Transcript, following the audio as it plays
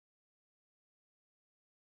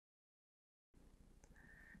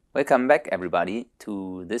Welcome back, everybody,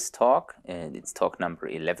 to this talk. And it's talk number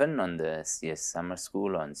 11 on the CS Summer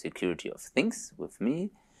School on Security of Things with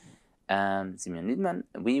me, Simeon Wiedenmann.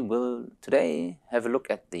 We will today have a look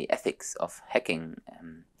at the ethics of hacking,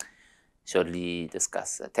 shortly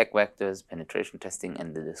discuss attack vectors, penetration testing,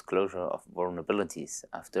 and the disclosure of vulnerabilities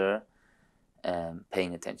after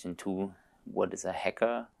paying attention to what is a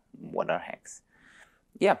hacker, what are hacks.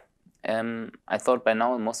 Yeah. I thought by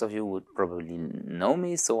now most of you would probably know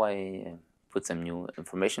me, so I put some new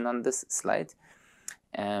information on this slide.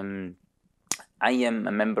 I am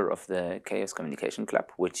a member of the Chaos Communication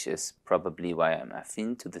Club, which is probably why I'm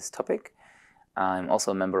affine to this topic. I'm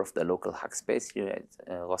also a member of the local hack space here at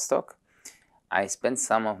Rostock. I spent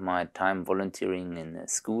some of my time volunteering in a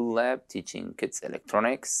school lab, teaching kids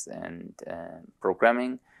electronics and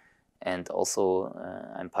programming, and also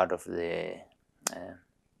I'm part of the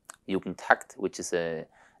Jugendhackt, which is a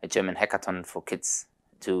German hackathon for kids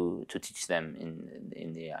to teach them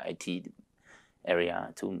in the IT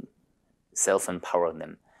area to self-empower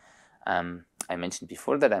them. I mentioned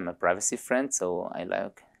before that I'm a privacy friend, so I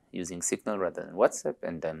like using Signal rather than WhatsApp,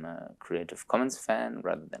 and I'm a Creative Commons fan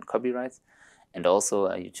rather than copyrights, and also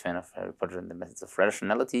a huge fan of Harry Potter and the Methods of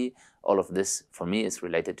Rationality. All of this, for me, is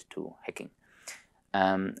related to hacking.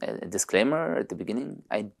 A disclaimer at the beginning,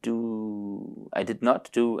 I did not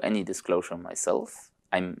do any disclosure myself.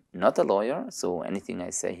 I'm not a lawyer, so anything I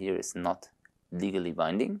say here is not legally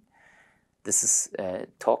binding. This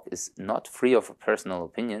talk is not free of personal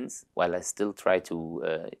opinions, while I still try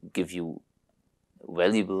to give you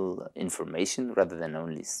valuable information rather than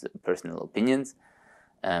only personal opinions.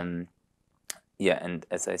 Yeah, and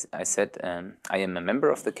as I said, I am a member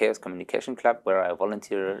of the Chaos Communication Club, where I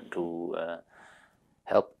volunteer to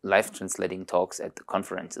help live translating talks at the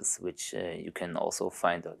conferences, which you can also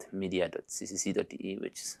find at media.ccc.de,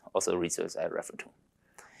 which is also a resource I refer to.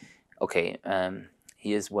 Okay,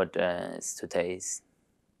 here's what is today's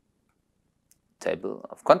table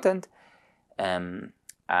of content.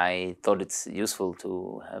 I thought it's useful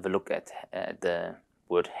to have a look at the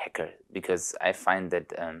word hacker, because I find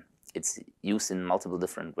that it's used in multiple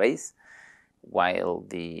different ways, while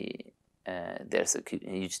there's a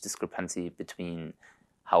huge discrepancy between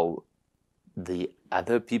how the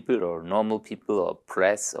other people or normal people or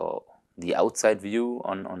press or the outside view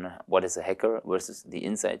on what is a hacker versus the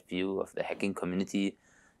inside view of the hacking community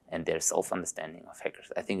and their self-understanding of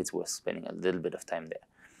hackers. I think it's worth spending a little bit of time there.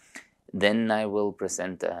 Then I will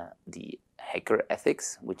present the hacker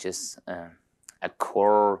ethics, which is a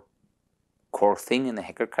core thing in the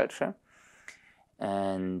hacker culture.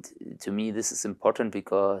 And to me, this is important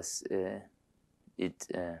because it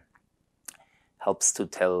helps to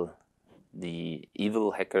tell the evil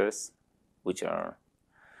hackers, which are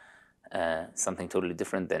something totally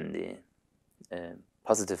different than the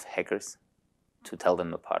positive hackers, to tell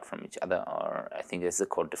them apart from each other, or I think there's a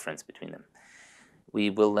core difference between them. We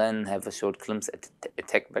will then have a short glimpse at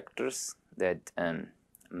attack vectors that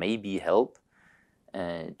maybe help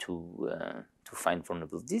to find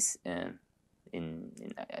vulnerabilities in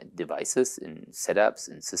devices, in setups,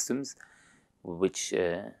 in systems, which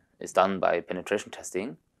is done by penetration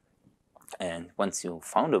testing. And once you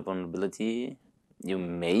found a vulnerability, you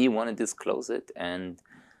may want to disclose it. And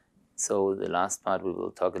so the last part, we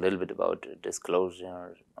will talk a little bit about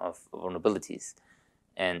disclosure of vulnerabilities.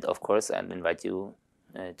 And of course, I'll invite you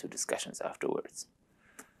to discussions afterwards.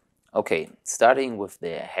 Okay, starting with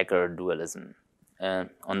the hacker dualism.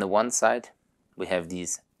 On the one side, we have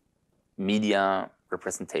these media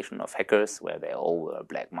representation of hackers where they all wear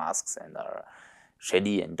black masks and are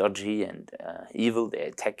shady and dodgy and evil. They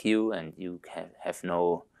attack you, and you have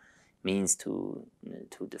no means to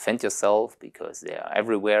defend yourself because they are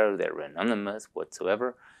everywhere. They're anonymous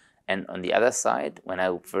whatsoever. And on the other side, when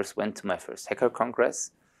I first went to my first hacker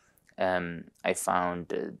congress, I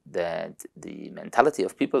found that the mentality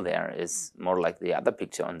of people there is more like the other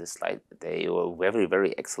picture on this slide. They were very,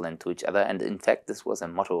 very excellent to each other, and in fact, this was a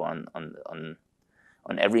motto on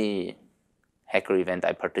every hacker event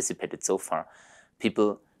I participated so far.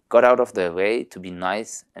 People got out of their way to be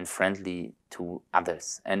nice and friendly to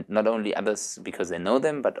others, and not only others because they know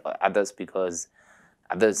them, but others because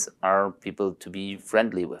others are people to be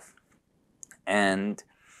friendly with. And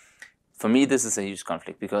for me, this is a huge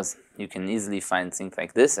conflict, because you can easily find things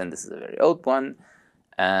like this, and this is a very old one.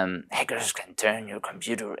 Hackers can turn your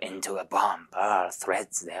computer into a bomb.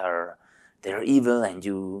 Threats, they're evil, and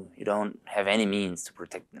you don't have any means to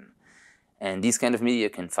protect them. And these kind of media you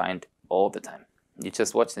can find all the time. You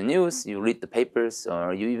just watch the news, you read the papers,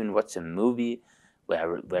 or you even watch a movie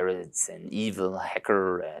where it's an evil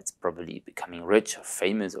hacker that's probably becoming rich or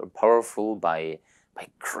famous or powerful by by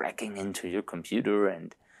cracking into your computer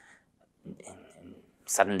and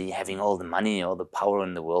suddenly having all the money, all the power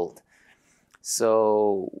in the world.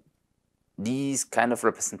 So these kind of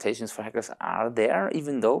representations for hackers are there,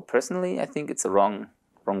 even though personally I think it's a wrong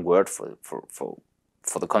word for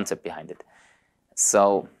the concept behind it.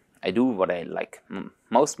 So I do what I like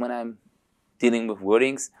most when I'm dealing with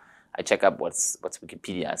wordings. I check up what's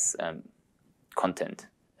Wikipedia's content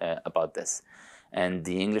about this. And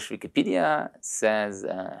the English Wikipedia says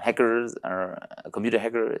a computer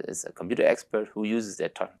hacker is a computer expert who uses their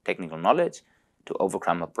technical knowledge to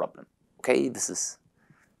overcome a problem. Okay, this is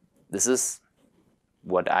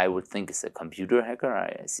what I would think is a computer hacker,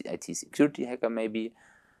 IT security hacker maybe,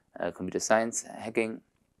 computer science hacking,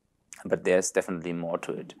 but there's definitely more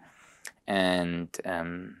to it. And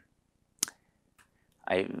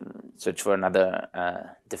I searched for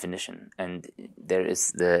another definition, and there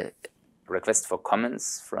is the request for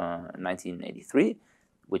comments from 1983,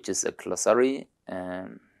 which is a glossary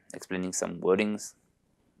explaining some wordings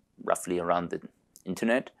roughly around the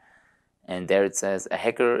internet. And there it says, a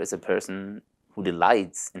hacker is a person who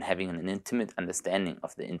delights in having an intimate understanding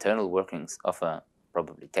of the internal workings of a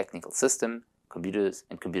probably technical system, computers,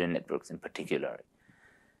 and computer networks in particular.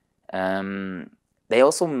 They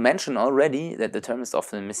also mention already that the term is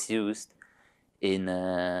often misused in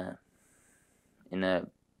a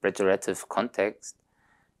pejorative context,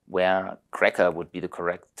 where cracker would be the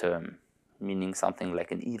correct term, meaning something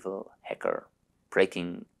like an evil hacker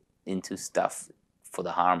breaking into stuff for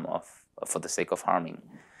the harm of, for the sake of harming.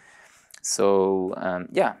 So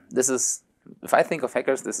yeah, this is, if I think of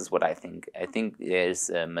hackers, this is what I think. I think there's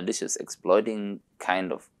a malicious exploiting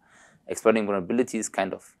vulnerabilities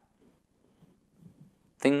kind of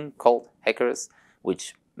thing called hackers,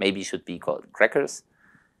 which maybe should be called crackers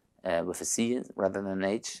with a C rather than an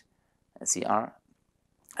H, a CR.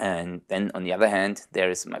 And then on the other hand,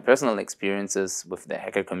 there is my personal experiences with the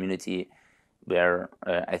hacker community, where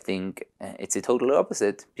I think it's a total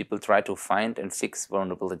opposite. People try to find and fix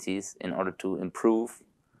vulnerabilities in order to improve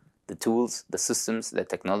the tools, the systems, the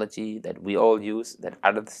technology that we all use, that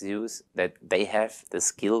others use, that they have the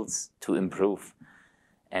skills to improve.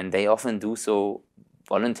 And they often do so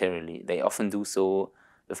voluntarily. They often do so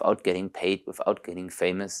without getting paid, without getting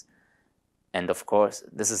famous. And of course,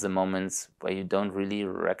 this is the moments where you don't really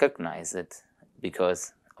recognize it,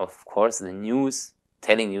 because of course the news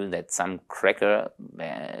telling you that some cracker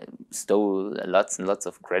stole lots and lots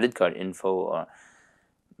of credit card info or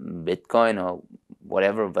Bitcoin or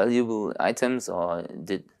whatever valuable items, or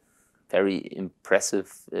did very impressive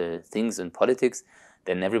things in politics,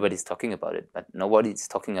 then everybody's talking about it. But nobody's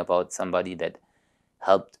talking about somebody that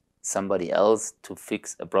helped somebody else to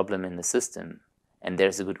fix a problem in the system. And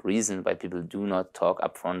there's a good reason why people do not talk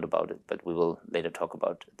upfront about it, but we will later talk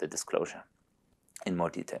about the disclosure in more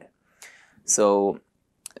detail. So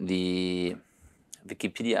the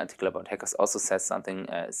Wikipedia article about hackers also says something,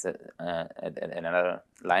 at another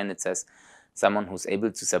line it says, someone who's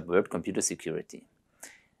able to subvert computer security.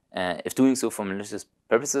 If doing so for malicious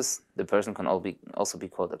purposes, the person can also be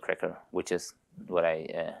called a cracker, which is what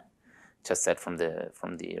I just said from the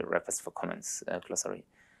request for comments glossary.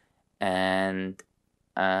 And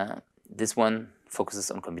this one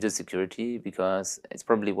focuses on computer security because it's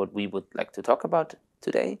probably what we would like to talk about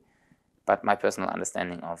today. But my personal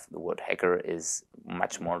understanding of the word hacker is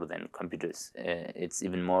much more than computers. It's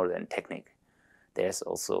even more than technique. There's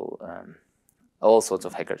also all sorts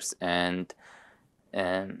of hackers. And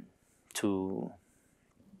to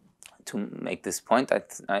make this point,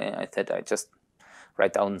 I thought I just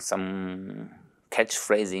write down some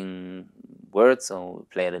catchphrasing words, so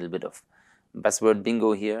play a little bit of buzzword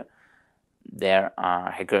bingo here. There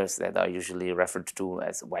are hackers that are usually referred to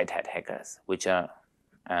as white hat hackers, which are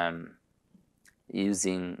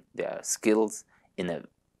using their skills in a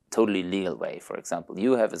totally legal way. For example,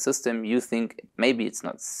 you have a system, you think maybe it's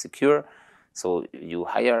not secure, so you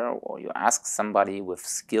hire or you ask somebody with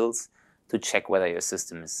skills to check whether your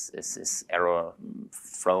system is error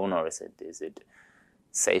prone, or is it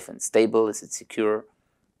safe and stable, is it secure.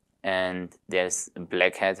 And there's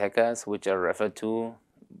black hat hackers, which are referred to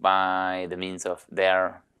by the means of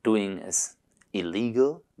their doing is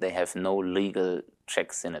illegal. They have no legal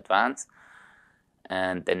checks in advance.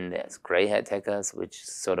 And then there's gray hat hackers, which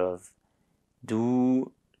sort of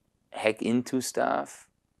do hack into stuff,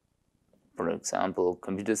 for example,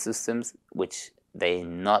 computer systems, which they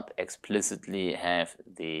not explicitly have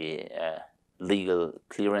the legal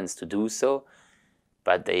clearance to do so,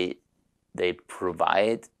 but they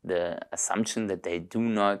provide the assumption that they do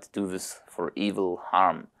not do this for evil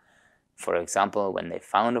harm. For example, when they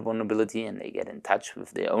found a vulnerability and they get in touch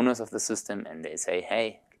with the owners of the system and they say,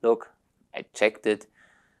 hey, look, I checked it.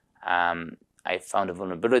 I found a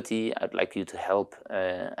vulnerability. I'd like you to help.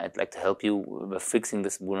 I'd like to help you with fixing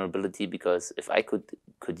this vulnerability, because if I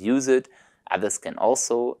could use it, others can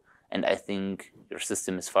also. And I think your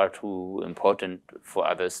system is far too important for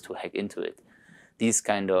others to hack into it. These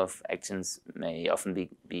kind of actions may often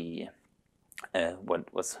be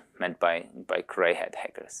what was meant by gray hat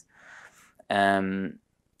hackers.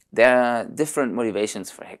 There are different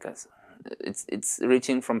motivations for hackers. It's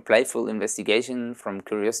reaching from playful investigation, from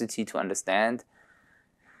curiosity to understand,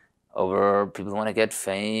 over people want to get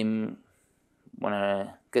fame, want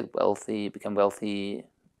to get wealthy, become wealthy.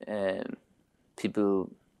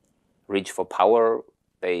 People reach for power.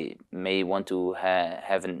 They may want to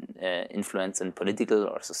have an influence in political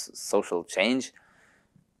or social change,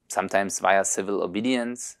 sometimes via civil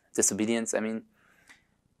disobedience. I mean,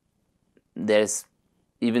 there's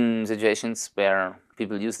even situations where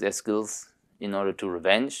people use their skills in order to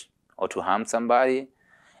revenge or to harm somebody.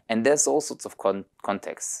 And there's all sorts of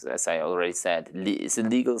contexts, as I already said. Is it a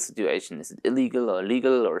legal situation? Is it illegal or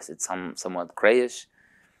legal? Or is it somewhat grayish?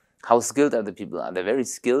 How skilled are the people? Are they very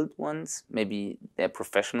skilled ones? Maybe they're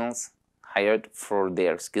professionals hired for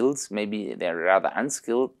their skills. Maybe they're rather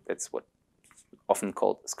unskilled. That's what often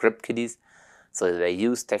called script kiddies. So they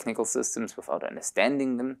use technical systems without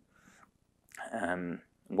understanding them.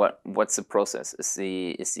 What's the process? Is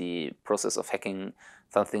the process of hacking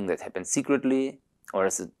something that happens secretly, or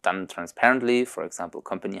is it done transparently? For example,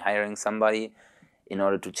 company hiring somebody in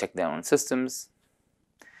order to check their own systems.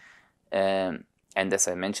 And as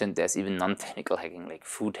I mentioned, there's even non-technical hacking, like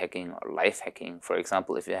food hacking or life hacking. For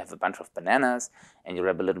example, if you have a bunch of bananas and you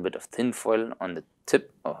wrap a little bit of tin foil on the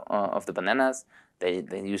tip of the bananas, they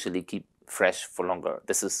usually keep fresh for longer.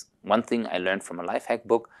 This is one thing I learned from a life hack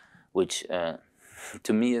book, which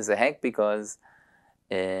to me is a hack because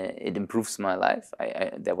it improves my life.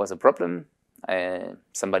 There was a problem.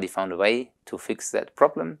 Somebody found a way to fix that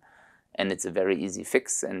problem, and it's a very easy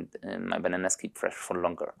fix, and my bananas keep fresh for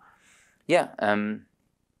longer. Yeah.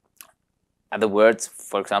 Other words,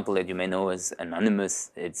 for example, that you may know is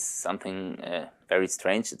anonymous. It's something very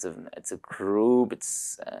strange. It's a group.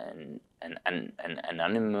 It's an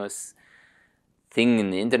anonymous thing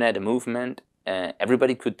in the internet, a movement.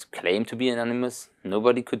 Everybody could claim to be anonymous.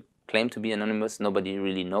 Nobody could claim to be anonymous. Nobody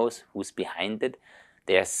really knows who's behind it.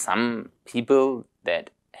 There are some people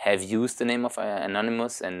that have used the name of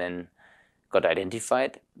anonymous and then got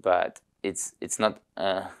identified, but it's not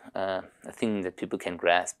a thing that people can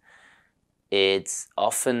grasp. It's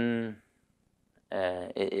often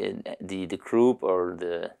the group or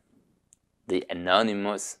the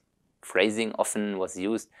anonymous phrasing often was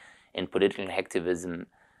used in political activism.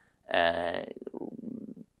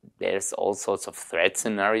 There's all sorts of threat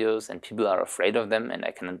scenarios, and people are afraid of them, and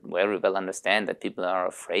I can very well understand that people are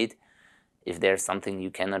afraid if there's something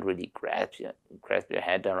you cannot really grasp your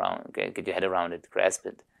head around, get your head around it, grasp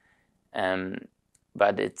it.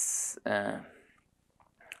 But it's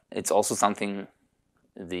also something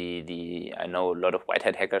I know a lot of white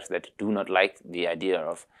hat hackers that do not like the idea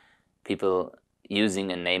of people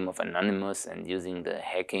using a name of anonymous and using the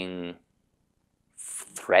hacking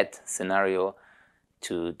threat scenario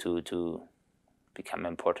to become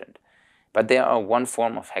important. But there are one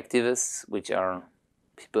form of hacktivists, which are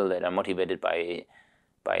people that are motivated by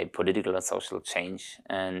political and social change,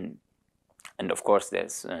 and of course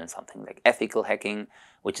there's something like ethical hacking,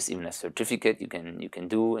 which is even a certificate you can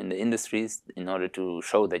do in the industries in order to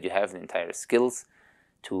show that you have the entire skills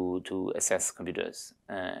to assess computers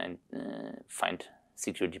and find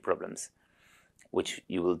security problems, which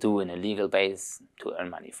you will do in a legal base to earn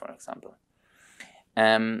money, for example.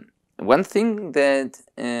 One thing that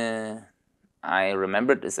I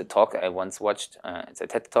remembered is a talk I once watched. It's a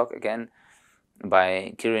TED Talk again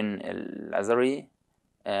by Kiran Lazari.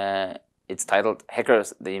 It's titled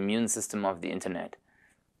 "Hackers: The Immune System of the Internet."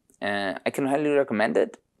 I can highly recommend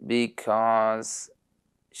it because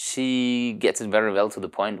she gets it very well to the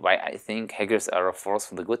point why I think hackers are a force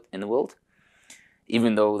for the good in the world,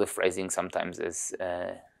 even though the phrasing sometimes is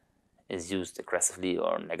used aggressively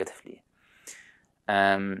or negatively.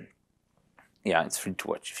 Yeah, it's free to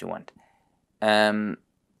watch if you want.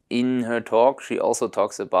 In her talk, she also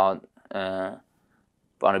talks about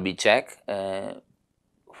Barnaby Jack,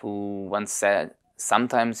 who once said,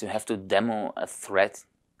 sometimes you have to demo a threat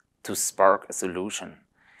to spark a solution.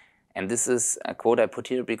 And this is a quote I put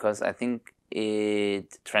here because I think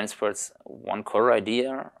it transfers one core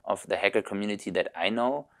idea of the hacker community that I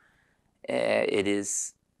know. It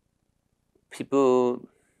is people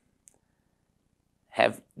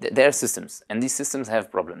are systems, and these systems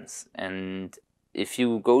have problems. And if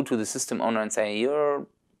you go to the system owner and say, your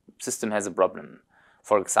system has a problem,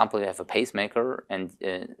 for example, you have a pacemaker, and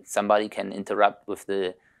somebody can interrupt with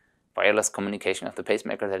the wireless communication of the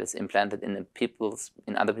pacemaker that is implanted in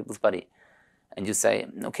other people's body. And you say,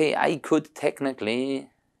 okay, I could technically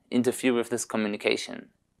interfere with this communication.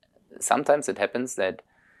 Sometimes it happens that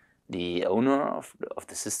the owner of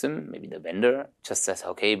the system, maybe the vendor, just says,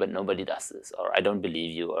 okay, but nobody does this, or I don't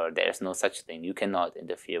believe you, or there's no such thing, you cannot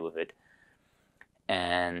interfere with it.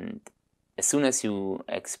 And as soon as you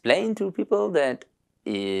explain to people that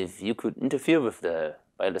if you could interfere with the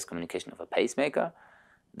wireless communication of a pacemaker,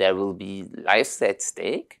 there will be lives at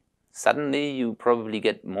stake, suddenly you probably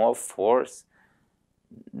get more force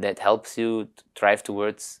that helps you to drive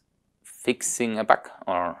towards fixing a bug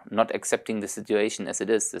or not accepting the situation as it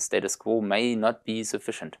is. The status quo may not be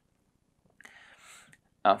sufficient.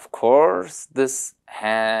 Of course, this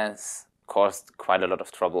has caused quite a lot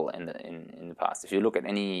of trouble in the past. If you look at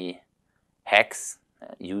any hacks,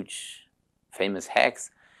 huge famous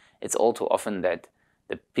hacks, it's all too often that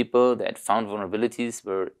the people that found vulnerabilities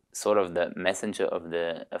were sort of the messenger of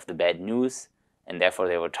the bad news, and therefore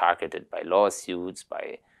they were targeted by lawsuits,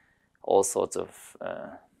 by all sorts of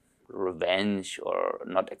revenge or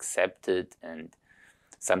not accepted. And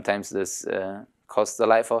sometimes this costs the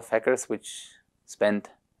life of hackers, which spend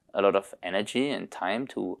a lot of energy and time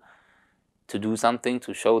to do something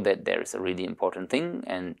to show that there is a really important thing,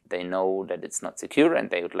 and they know that it's not secure and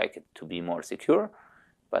they would like it to be more secure.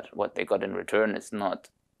 But what they got in return is not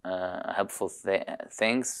a helpful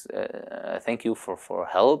thank you for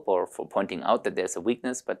help or for pointing out that there's a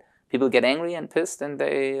weakness, but people get angry and pissed and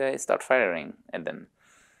they start firing at them.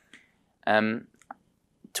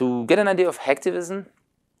 To get an idea of hacktivism,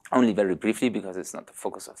 only very briefly because it's not the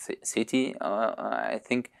focus of CT, I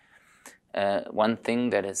think one thing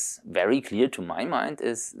that is very clear to my mind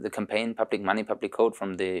is the campaign Public Money, Public Code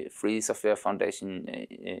from the Free Software Foundation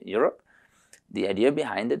Europe. The idea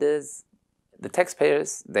behind it is the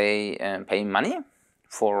taxpayers, they pay money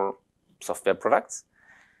for software products,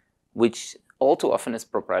 which all too often is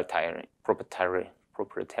proprietary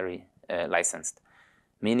licensed,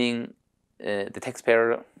 meaning the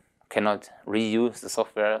taxpayer cannot reuse the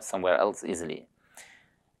software somewhere else easily.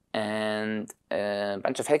 And a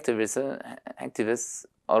bunch of activists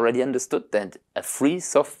already understood that a free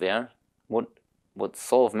software would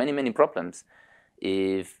solve many problems.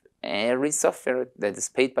 If every software that is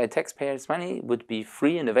paid by taxpayers' money would be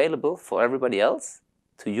free and available for everybody else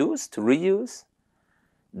to use, to reuse,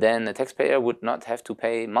 then the taxpayer would not have to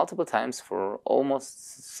pay multiple times for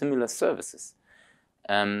almost similar services.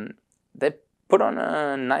 They put on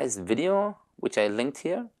a nice video, which I linked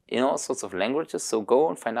here, in all sorts of languages, so go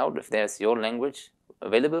and find out if there's your language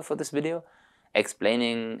available for this video,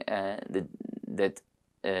 explaining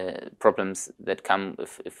problems that come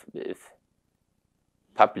if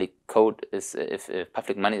public code is if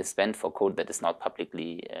public money is spent for code that is not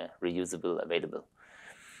publicly reusable, available.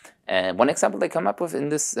 One example they come up with in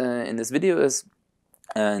this video is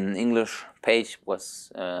an English page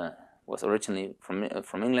was originally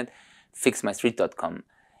from England, fixmystreet.com.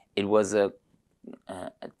 It was a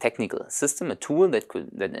technical system, a tool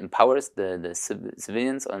that empowers the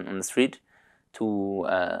civilians on the street to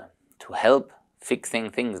help fixing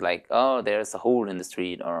things like, oh, there's a hole in the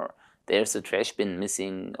street, or there's a trash bin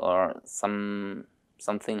missing, or something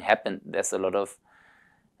happened. There's a lot of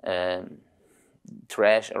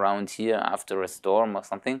trash around here after a storm or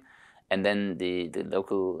something, and then the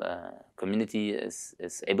local community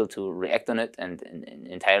is able to react on it and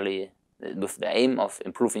entirely with the aim of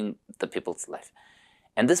improving the people's life.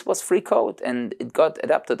 And this was free code, and it got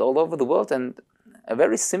adapted all over the world. And a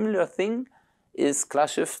very similar thing is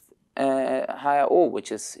ClassShift HRO,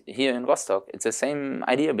 which is here in Rostock. It's the same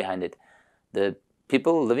idea behind it. The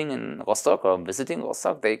people living in Rostock or visiting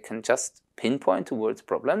Rostock, they can just pinpoint towards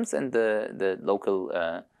problems, and the local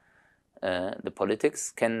the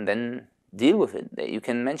politics can then deal with it. You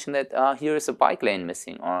can mention that here is a bike lane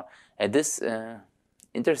missing, or at this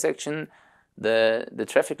intersection the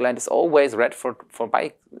traffic light is always red for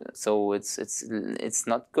bike, so it's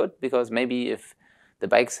not good, because maybe if the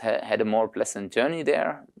bikes had a more pleasant journey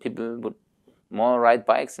there, people would more ride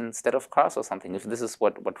bikes instead of cars or something. If this is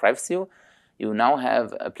what drives you, you now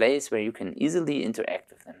have a place where you can easily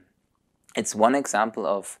interact with them. It's one example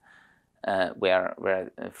of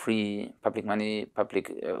where free public money,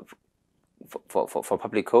 for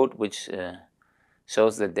public code, which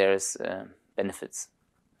shows that there's benefits.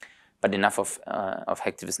 But enough of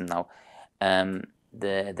hacktivism now.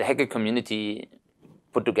 The hacker community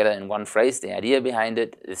put together in one phrase. The idea behind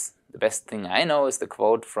it is, the best thing I know is the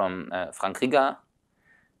quote from Frank Rieger,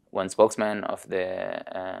 one spokesman of the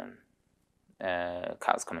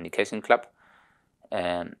Chaos Communication Club.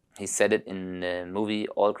 He said it in the movie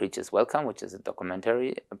All Creatures Welcome, which is a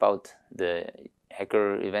documentary about the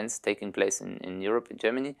hacker events taking place in Europe, in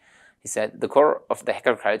Germany. He said, the core of the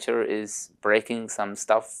hacker culture is breaking some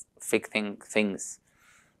stuff, fixing things,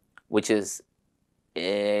 which is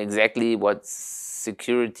exactly what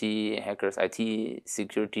security hackers, IT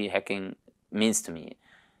security hacking means to me.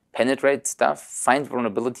 Penetrate stuff, find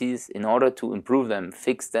vulnerabilities in order to improve them,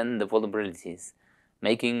 fix then the vulnerabilities,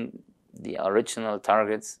 making the original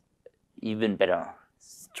targets even better,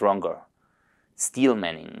 stronger, steel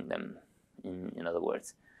manning them, in other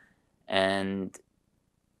words. And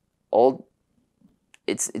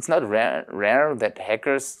it's not rare that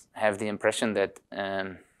hackers have the impression that,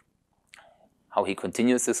 how he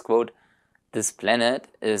continues this quote, this planet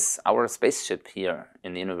is our spaceship here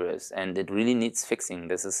in the universe and it really needs fixing.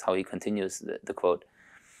 This is how he continues the quote.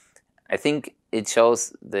 I think it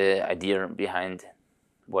shows the idea behind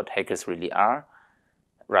what hackers really are,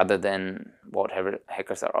 rather than what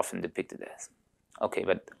hackers are often depicted as. Okay,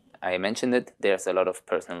 but I mentioned it, there's a lot of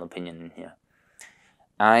personal opinion in here.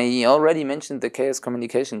 I already mentioned the Chaos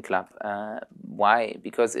Communication Club. Why?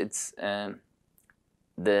 Because it's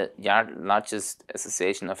the largest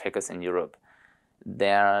association of hackers in Europe.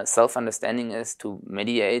 Their self-understanding is to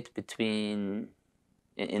mediate between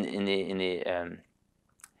in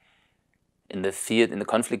the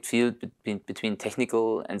conflict field between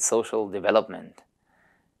technical and social development.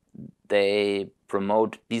 They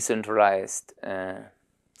promote decentralized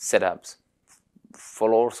setups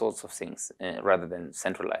for all sorts of things rather than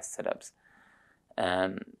centralized setups.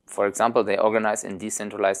 For example, they organize in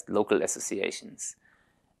decentralized local associations.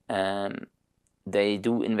 They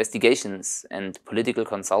do investigations and political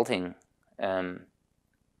consulting.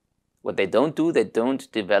 What they don't do, they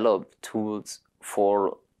don't develop tools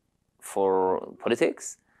for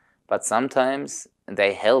politics, but sometimes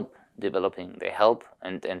they help developing. They help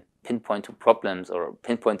and pinpoint to problems or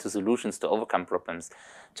pinpoint to solutions to overcome problems.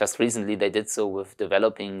 Just recently, they did so with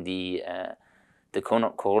developing the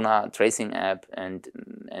Corona tracing app and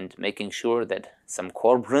making sure that some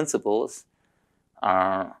core principles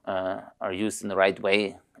are used in the right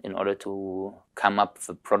way in order to come up with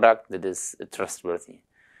a product that is trustworthy.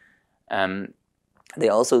 They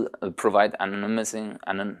also provide anonymizing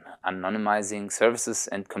services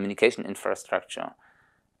and communication infrastructure.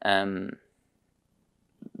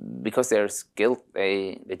 Because they're skilled,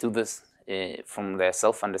 they do this from their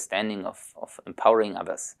self-understanding of empowering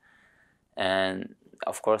others. And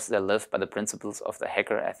of course, they live by the principles of the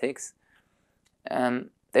hacker ethics.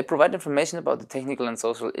 They provide information about the technical and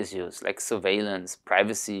social issues like surveillance,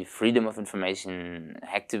 privacy, freedom of information,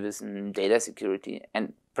 hacktivism, data security,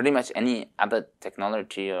 and pretty much any other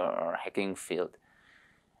technology or hacking field.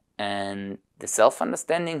 And the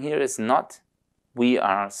self-understanding here is not, we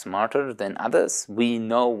are smarter than others, we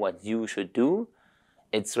know what you should do.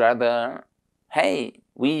 It's rather, hey,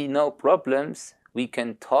 we know problems, we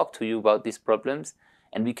can talk to you about these problems,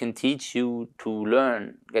 and we can teach you to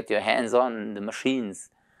learn, get your hands on the machines,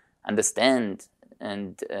 understand,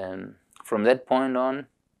 and from that point on,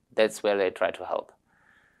 that's where they try to help.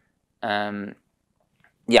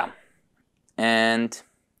 Yeah, and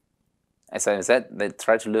as I said, they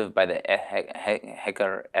try to live by the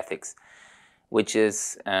hacker ethics, which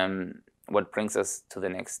is what brings us to the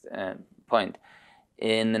next point.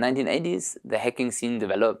 In the 1980s, the hacking scene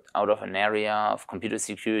developed out of an area of computer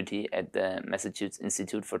security at the Massachusetts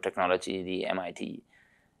Institute for Technology, the MIT.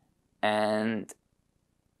 And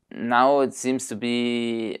now it seems to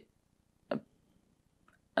be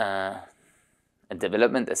a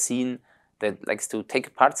development, a scene that likes to take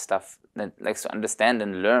apart stuff, that likes to understand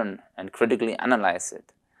and learn and critically analyze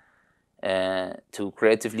it, to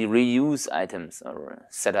creatively reuse items or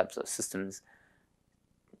setups or systems,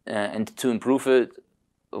 and to improve it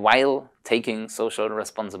while taking social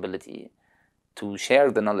responsibility, to share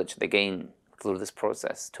the knowledge they gain through this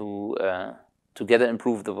process, to together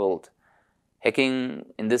improve the world. Hacking,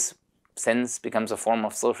 in this sense, becomes a form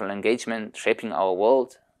of social engagement, shaping our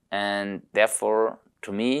world, and therefore,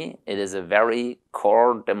 to me, it is a very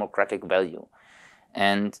core democratic value.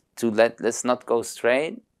 And to let's not go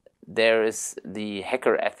straight, there is the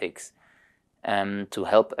hacker ethics to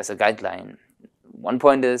help as a guideline. One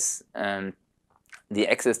point is the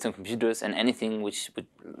access to computers and anything which would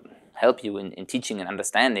help you in teaching and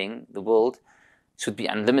understanding the world should be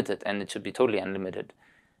unlimited, and it should be totally unlimited.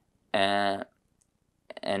 And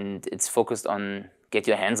it's focused on get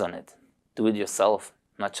your hands on it, do it yourself,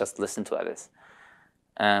 not just listen to others.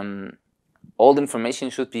 All information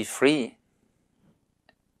should be free.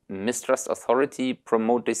 Mistrust authority,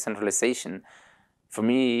 promote decentralization. For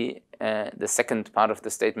me, the second part of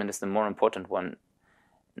the statement is the more important one.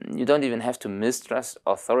 You don't even have to mistrust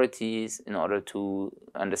authorities in order to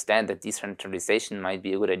understand that decentralization might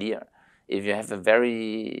be a good idea. If you have a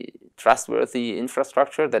very trustworthy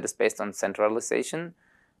infrastructure that is based on centralization,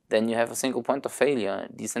 then you have a single point of failure.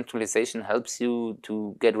 Decentralization helps you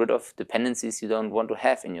to get rid of dependencies you don't want to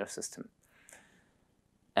have in your system.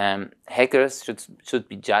 Hackers should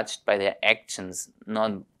be judged by their actions,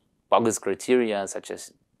 not bogus criteria such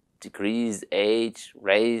as degrees, age,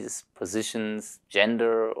 race, positions,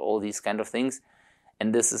 gender, all these kind of things.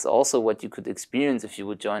 And this is also what you could experience if you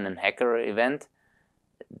would join a hacker event.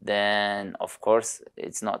 Then, of course,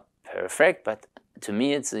 it's not perfect, but to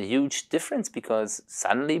me it's a huge difference, because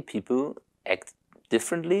suddenly people act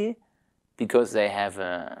differently because they have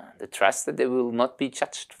the trust that they will not be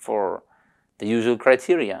judged for the usual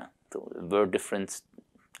criteria. They wear different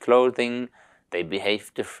clothing, they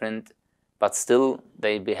behave different, but still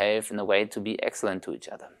they behave in a way to be excellent to each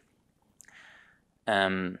other.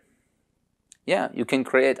 Yeah, you can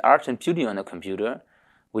create art and beauty on a computer,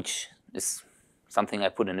 which is something I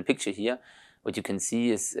put in a picture here. What you can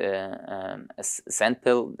see is a sand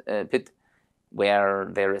pit where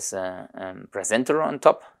there is a presenter on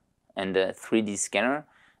top and a 3D scanner,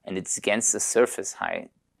 and it scans the surface high.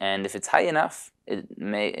 And if it's high enough,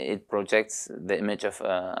 it projects the image of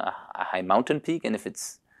a high mountain peak, and if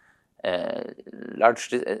it's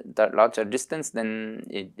larger distance, then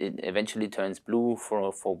it eventually turns blue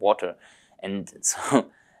for water. And so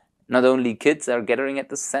not only kids are gathering at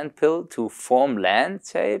the sandpit to form land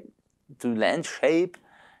shape,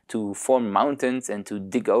 to form mountains and to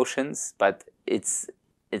dig oceans, but it's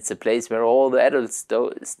a place where all the adults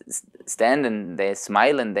stand and they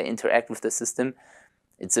smile and they interact with the system.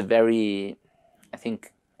 It's a very, I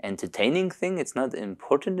think, entertaining thing. It's not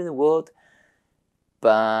important in the world,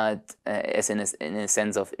 but as in a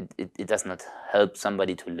sense of it does not help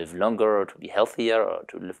somebody to live longer or to be healthier or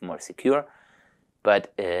to live more secure,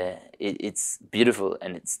 but it's beautiful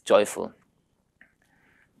and it's joyful.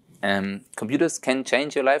 Computers can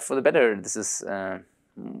change your life for the better. This is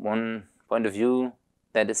one point of view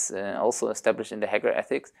that is also established in the hacker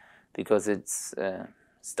ethics, because it's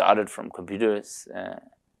started from computers,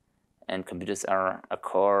 and computers are a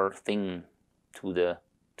core thing to the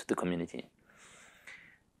community.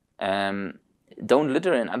 Don't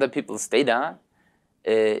litter in other people's data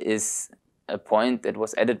is a point that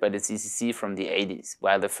was added by the CCC from the 80s,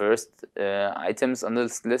 while the first items on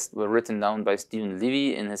this list were written down by Stephen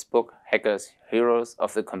Levy in his book Hackers, Heroes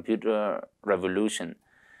of the Computer Revolution,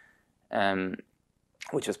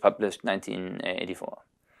 which was published in 1984.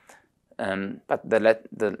 But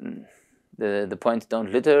the point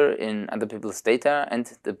don't litter in other people's data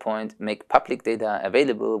and the point make public data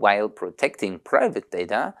available while protecting private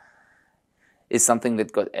data is something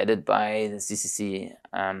that got added by the CCC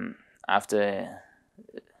after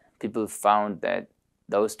people found that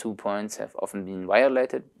those 2 points have often been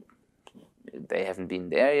violated. They haven't been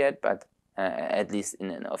there yet, but at least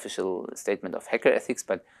in an official statement of hacker ethics,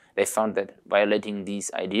 but they found that violating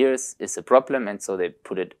these ideas is a problem, and so they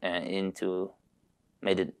put it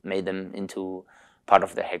made them into part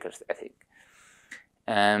of the hacker's ethic.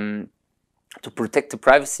 To protect the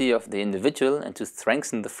privacy of the individual and to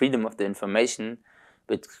strengthen the freedom of the information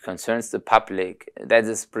which concerns the public, that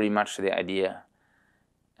is pretty much the idea.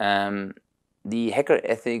 The hacker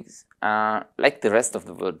ethics are, like the rest of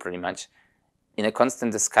the world pretty much, in a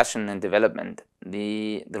constant discussion and development.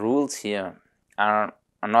 The rules here are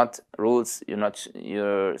not rules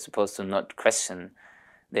you're supposed to not question.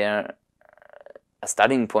 They're a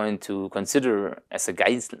starting point to consider as a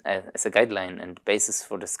guideline and basis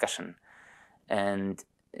for discussion. And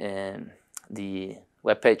the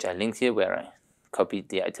webpage I linked here, where I copied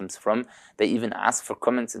the items from, they even ask for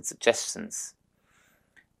comments and suggestions.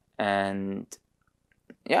 And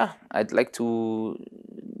yeah, I'd like to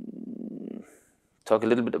talk a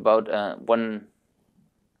little bit about one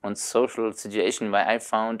social situation where I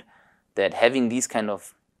found that having these kind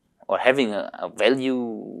of, or having a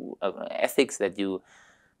value, ethics that you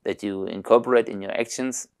incorporate in your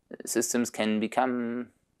actions, systems can become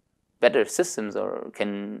better systems, or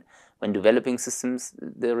can, when developing systems,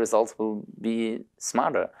 the results will be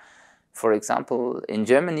smarter. For example, in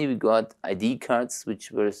Germany we got ID cards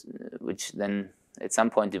which then at some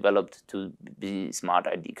point developed to be smart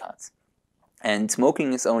ID cards. And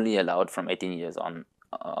smoking is only allowed from 18 years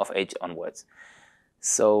of age onwards.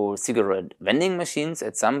 So cigarette vending machines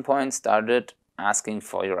at some point started asking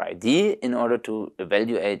for your ID in order to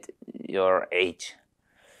evaluate your age.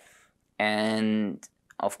 And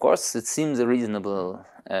of course, it seems a reasonable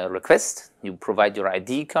request. You provide your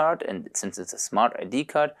ID card, and since it's a smart ID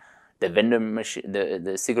card, the vending machine,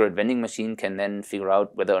 the cigarette vending machine, can then figure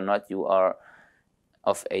out whether or not you are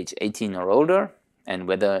of age 18 or older, and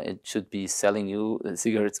whether it should be selling you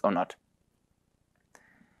cigarettes or not.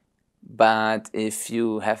 But if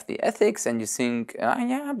you have the ethics and you think,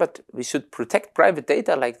 yeah, but we should protect private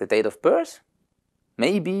data like the date of birth,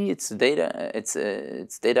 maybe it's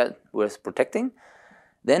data worth protecting,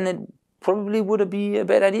 then it probably would be a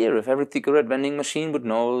bad idea if every cigarette vending machine would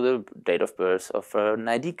know the date of birth of an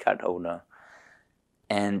ID card owner.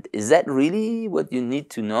 And is that really what you need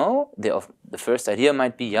to know? The first idea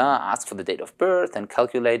might be, ask for the date of birth and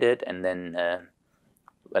calculate it, and then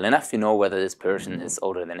well enough, you know whether this person is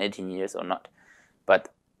older than 18 years or not.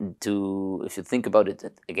 But if you think about it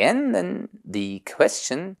again, then the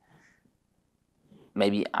question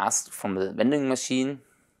maybe asked from the vending machine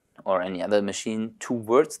or any other machine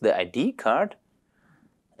towards the ID card,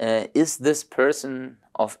 is this person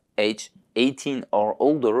of age 18 or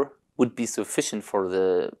older, would be sufficient for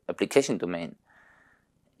the application domain.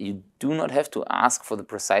 You do not have to ask for the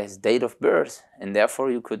precise date of birth, and therefore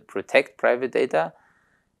you could protect private data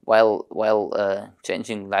while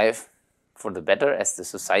changing life for the better, as the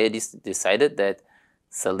society decided that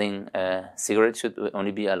selling cigarettes should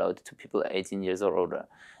only be allowed to people 18 years or older.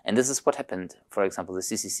 And this is what happened. For example, the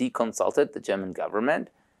CCC consulted the German government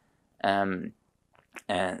and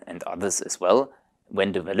others as well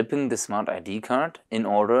when developing the smart ID card in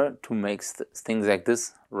order to make things like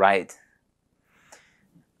this right.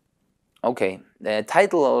 Okay, the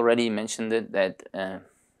title already mentioned it, that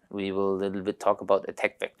we will a little bit talk about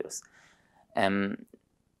attack vectors.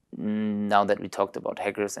 Now that we talked about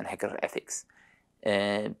hackers and hacker ethics.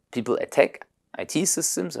 People attack IT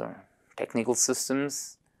systems or technical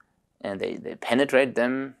systems, and they penetrate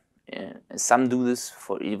them. Some do this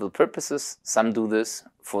for evil purposes. Some do this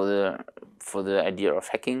for the idea of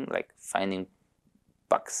hacking, like finding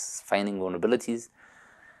bugs, finding vulnerabilities,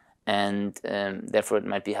 and therefore it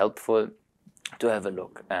might be helpful to have a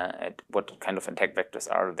look at what kind of attack vectors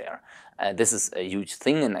are there. This is a huge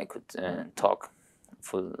thing, and I could talk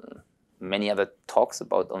for many other talks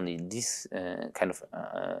about only these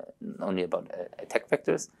only about attack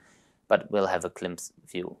vectors, but we'll have a glimpse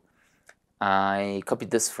view. I copied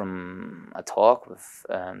this from a talk with,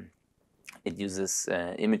 it uses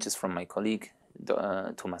images from my colleague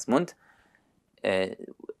Thomas Mund,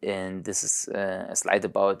 and this is a slide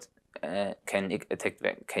about KNX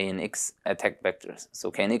attack vectors.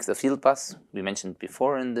 So KNX, the field bus we mentioned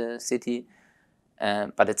before in the city,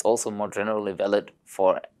 but it's also more generally valid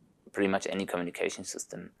for pretty much any communication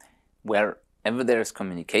system. Wherever there is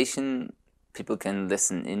communication, people can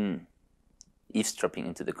listen in, eavesdropping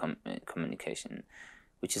into the communication,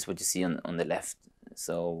 which is what you see on the left.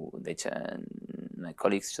 So my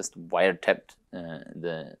colleagues just wiretapped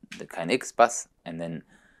the KNX bus and then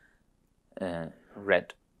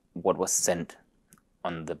read what was sent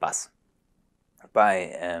on the bus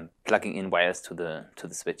by plugging in wires to the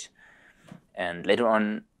switch. And later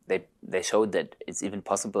on, they showed that it's even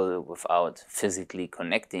possible without physically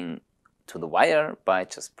connecting to the wire by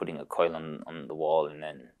just putting a coil on the wall and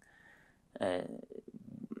then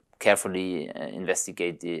carefully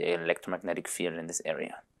investigate the electromagnetic field in this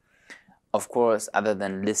area. Of course, other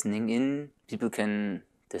than listening in, people can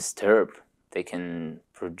disturb, they can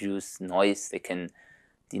produce noise, they can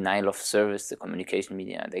denial of service the communication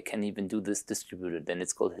media, they can even do this distributed, then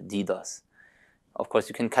it's called DDoS. Of course,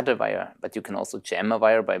 you can cut a wire, but you can also jam a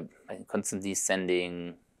wire by constantly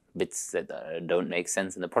sending bits that don't make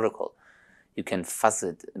sense in the protocol. You can fuzz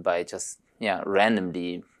it by just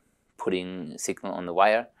randomly putting signal on the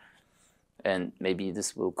wire, and maybe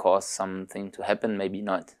this will cause something to happen, maybe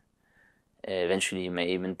not. Eventually, you may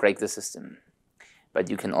even break the system. But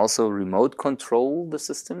you can also remote control the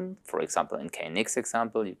system. For example, in KNX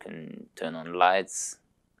example, you can turn on lights,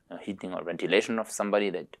 heating or ventilation of somebody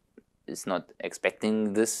that is not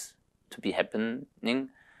expecting this to be happening.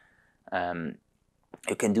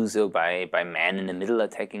 You can do so by man in the middle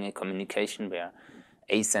attacking a communication where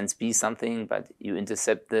A sends B something, but you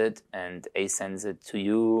intercept it, and A sends it to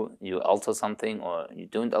you, you alter something or you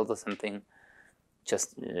don't alter something.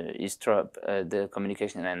 Just eavesdrop the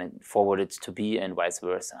communication and then forward it to B and vice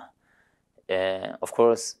versa. Of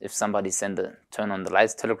course, if somebody sent a turn on the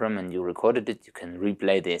lights telegram and you recorded it, you can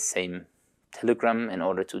replay the same telegram in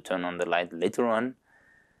order to turn on the light later on.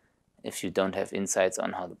 If you don't have insights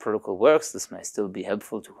on how the protocol works, this may still be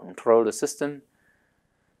helpful to control the system.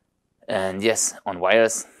 And yes, on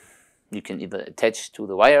wires, you can either attach to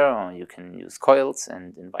the wire or you can use coils.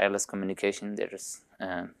 And in wireless communication, there is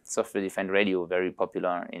software-defined radio, very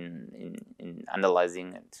popular in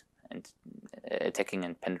analyzing and attacking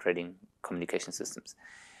and penetrating communication systems.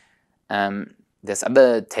 There's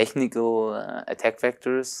other technical attack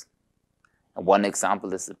vectors. One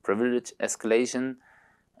example is the privilege escalation.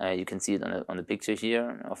 You can see it on the picture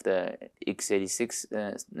here of the x86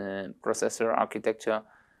 processor architecture,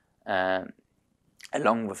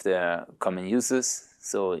 along with the common uses.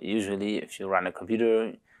 So usually if you run a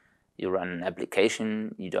computer, you run an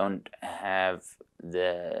application, you don't have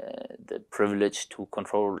the privilege to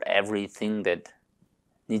control everything that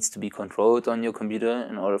needs to be controlled on your computer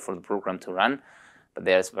in order for the program to run, but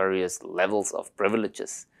there's various levels of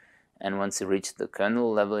privileges. And once you reach the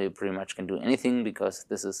kernel level, you pretty much can do anything, because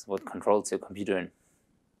this is what controls your computer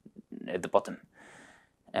at the bottom.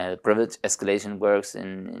 Privilege escalation works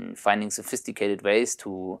in finding sophisticated ways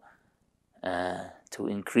to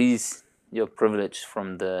increase your privilege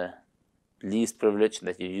from the least privilege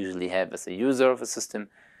that you usually have as a user of a system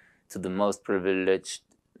to the most privileged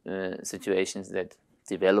situations that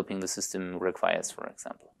developing the system requires, for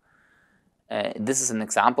example. This is an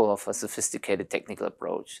example of a sophisticated technical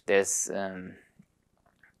approach. There's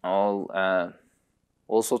all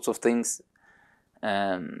sorts of things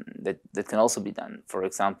that can also be done. For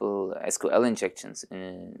example, SQL injections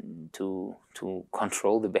to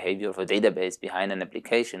control the behavior of a database behind an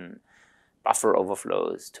application, buffer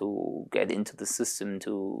overflows to get into the system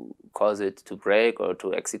to cause it to break or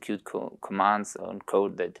to execute commands on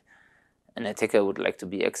code that an attacker would like to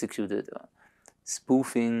be executed.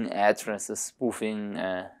 Spoofing addresses, spoofing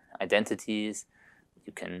identities.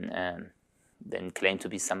 You can then claim to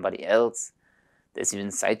be somebody else. There's even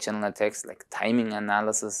side channel attacks like timing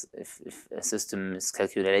analysis. If a system is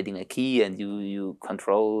calculating a key and you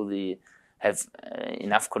have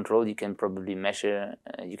enough control, you can probably measure.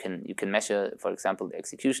 You can measure, for example, the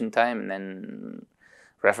execution time, and then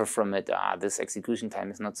refer from it. This execution time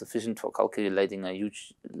is not sufficient for calculating a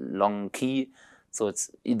huge long key. So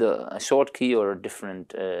it's either a short key or a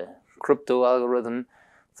different crypto algorithm.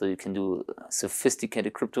 So you can do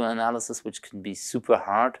sophisticated crypto analysis, which can be super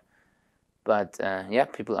hard. But yeah,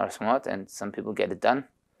 people are smart and some people get it done.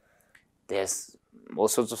 There's all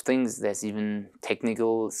sorts of things. There's even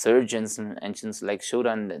technical search engines like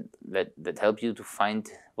Shodan that help you to find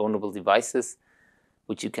vulnerable devices,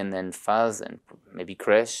 which you can then fuzz and maybe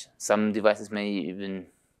crash. Some devices may even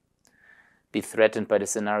be threatened by the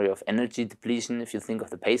scenario of energy depletion. If you think of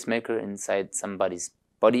the pacemaker inside somebody's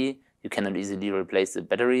body, you cannot easily replace the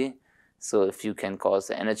battery. So if you can cause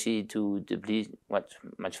the energy to deplete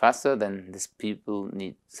much faster, then these people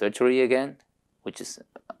need surgery again, which is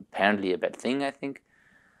apparently a bad thing, I think.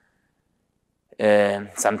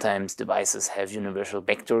 Sometimes devices have universal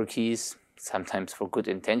backdoor keys, sometimes for good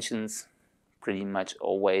intentions, pretty much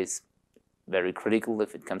always very critical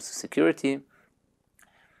if it comes to security.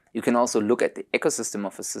 You can also look at the ecosystem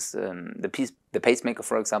of a system. The pacemaker,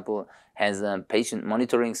 for example, has a patient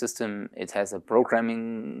monitoring system. It has a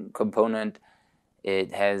programming component.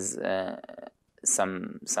 It has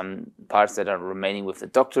some parts that are remaining with the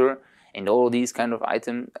doctor, and all these kind of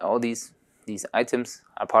items, all these items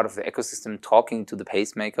are part of the ecosystem, talking to the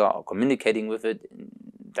pacemaker or communicating with it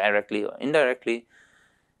directly or indirectly.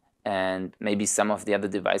 And maybe some of the other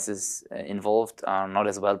devices involved are not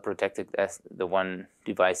as well protected as the one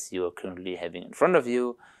device you are currently having in front of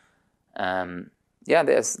you. Yeah,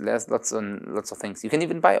 there's lots of things. You can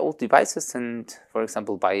even buy old devices and, for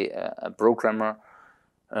example, buy a programmer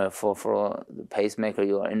for the pacemaker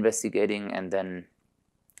you are investigating, and then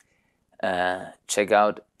check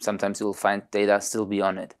out. Sometimes you will find data still be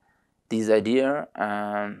on it. These ideas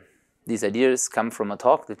come from a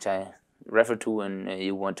talk which I refer to in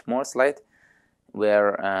You Want More slide, where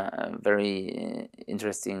a very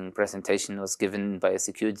interesting presentation was given by a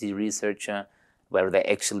security researcher, where they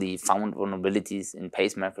actually found vulnerabilities in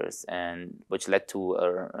pacemakers, and which led to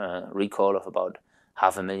a recall of about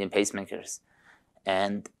 500,000 pacemakers.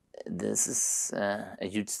 And this is a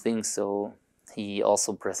huge thing. So he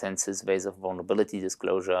also presents his ways of vulnerability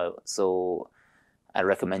disclosure. So I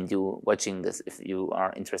recommend you watching this if you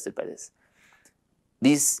are interested by this.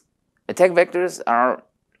 These attack vectors are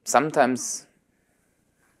sometimes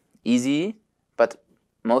easy, but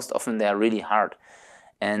most often they are really hard.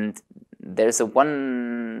 And there's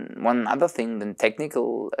one other thing than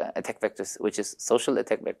technical attack vectors, which is social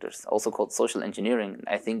attack vectors, also called social engineering.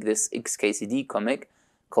 I think this XKCD comic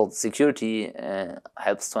called Security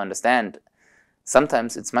helps to understand.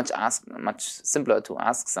 Sometimes it's much simpler to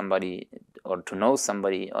ask somebody or to know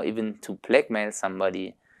somebody or even to blackmail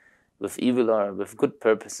somebody with evil or with good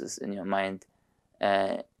purposes in your mind.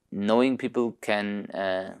 Knowing people can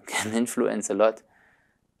influence a lot.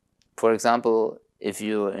 For example, if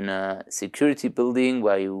you're in a security building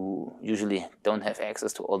where you usually don't have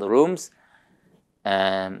access to all the rooms,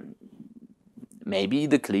 maybe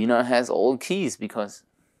the cleaner has all keys because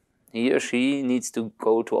he or she needs to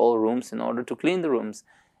go to all rooms in order to clean the rooms.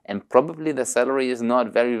 And probably the salary is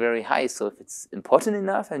not very, very high. So if it's important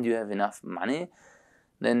enough and you have enough money,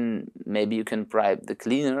 then maybe you can bribe the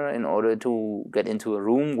cleaner in order to get into a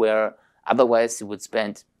room where otherwise you would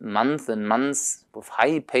spend months and months with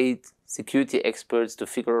high-paid security experts to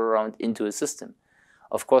figure around into a system.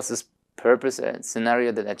 Of course, this purpose and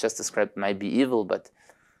scenario that I just described might be evil, but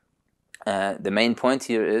the main point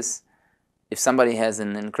here is if somebody has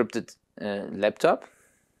an encrypted laptop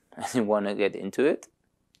and you want to get into it,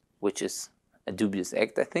 which is a dubious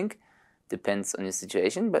act, I think, depends on your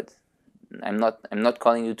situation, but I'm not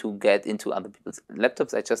calling you to get into other people's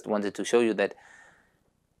laptops. I just wanted to show you that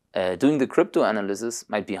doing the crypto analysis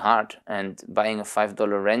might be hard, and buying a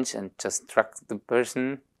 $5 wrench and just track the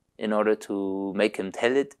person in order to make him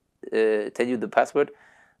tell you the password.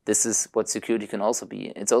 This is what security can also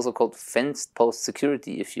be. It's also called fenced post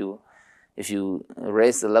security. If you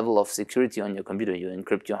raise the level of security on your computer, you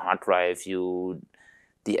encrypt your hard drive, you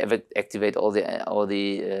deactivate all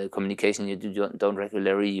the communication you don't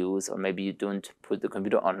regularly use, or maybe you don't put the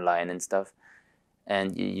computer online and stuff,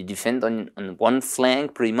 and you defend on one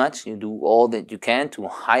flank pretty much. You do all that you can to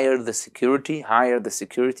hire the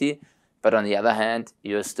security, but on the other hand,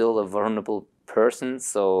 you're still a vulnerable person.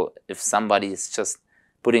 So if somebody is just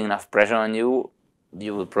putting enough pressure on you,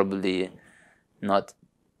 you will probably not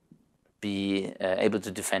be able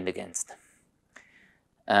to defend against.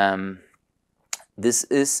 This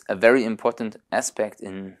is a very important aspect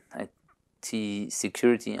in IT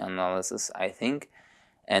security analysis, I think.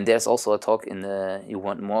 And there's also a talk in the You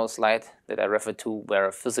Want More slide that I refer to, where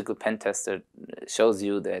a physical pen tester shows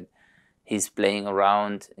you that he's playing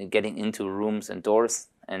around, getting into rooms and doors,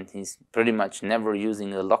 and he's pretty much never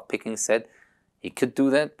using a lockpicking set. He could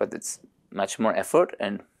do that, but it's much more effort,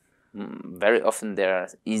 and very often there are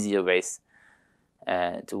easier ways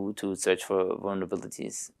to search for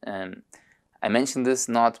vulnerabilities. I mention this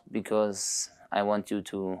not because I want you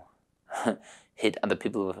to hit other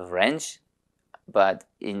people with a wrench, but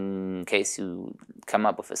in case you come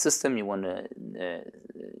up with a system, you want to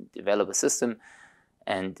develop a system,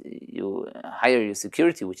 and you hire your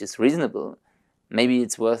security, which is reasonable, maybe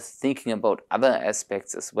it's worth thinking about other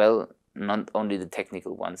aspects as well, not only the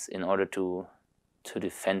technical ones, in order to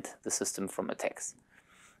defend the system from attacks.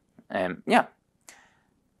 Yeah.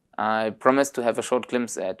 I promised to have a short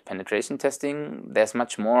glimpse at penetration testing. There's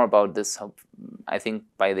much more about this, I think,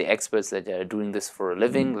 by the experts that are doing this for a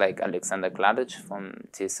living, like Alexander Kladic from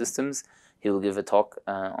TS Systems. He will give a talk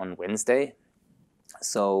on Wednesday,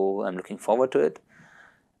 so I'm looking forward to it.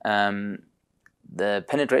 The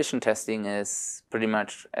penetration testing is pretty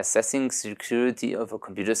much assessing security of a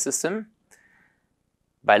computer system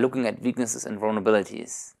by looking at weaknesses and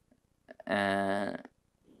vulnerabilities.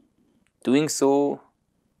 Doing so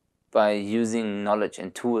by using knowledge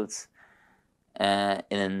and tools,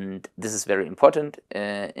 and this is very important,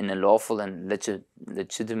 in a lawful and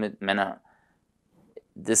legitimate manner.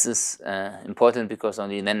 This is important because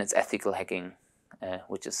only then it's ethical hacking,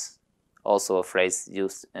 which is also a phrase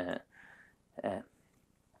used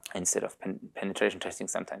instead of penetration testing.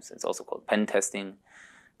 Sometimes it's also called pen testing,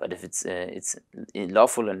 but if it's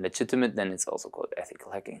lawful and legitimate, then it's also called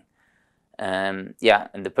ethical hacking. Yeah,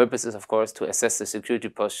 and the purpose is, of course, to assess the security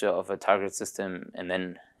posture of a target system and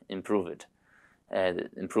then improve it.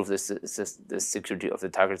 Improve the security of the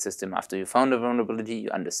target system after you found a vulnerability, you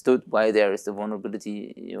understood why there is the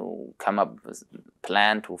vulnerability, you come up with a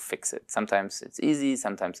plan to fix it. Sometimes it's easy,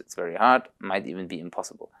 sometimes it's very hard, might even be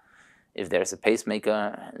impossible. If there's a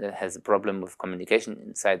pacemaker that has a problem with communication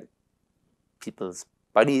inside people's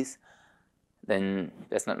bodies, then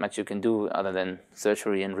there's not much you can do other than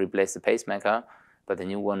surgery and replace the pacemaker, but the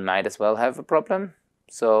new one might as well have a problem.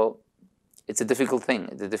 So it's a difficult thing,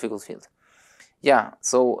 it's a difficult field. Yeah,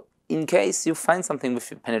 so in case you find something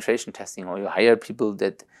with your penetration testing, or you hire people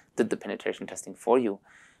that did the penetration testing for you,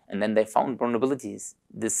 and then they found vulnerabilities,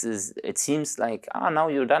 it seems like, now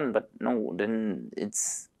you're done, but no, then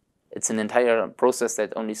it's an entire process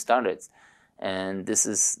that only started. And this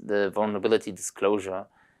is the vulnerability disclosure.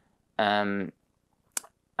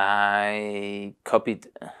 I copied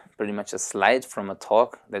pretty much a slide from a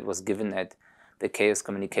talk that was given at the Chaos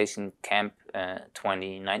Communication Camp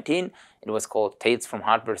 2019. It was called Tales from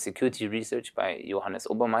Hardware Security Research by Johannes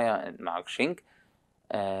Obermeier and Mark Schink.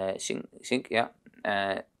 Yeah,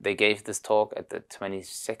 They gave this talk at the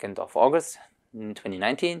 22nd of August in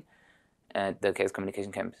 2019 at the Chaos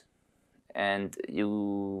Communication Camp, and you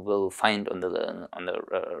will find on the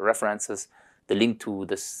references the link to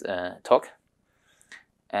this talk.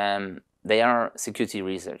 They are security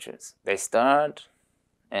researchers. They start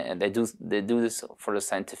and they do this for a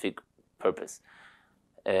scientific purpose.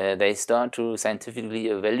 They start to scientifically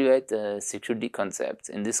evaluate the security concepts.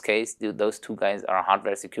 In this case, those two guys are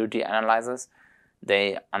hardware security analyzers.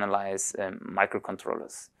 They analyze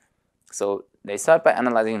microcontrollers. So they start by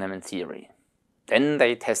analyzing them in theory. Then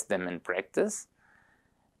they test them in practice.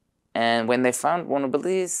 And when they found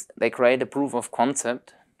vulnerabilities, they create a proof of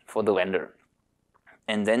concept for the vendor.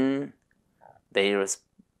 And then they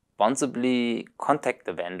responsibly contact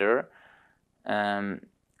the vendor and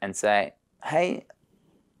say, hey,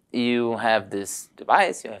 you have this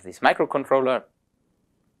device, you have this microcontroller,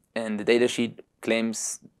 and the datasheet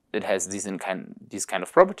claims it has these kind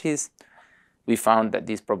of properties. We found that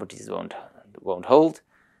these properties won't hold,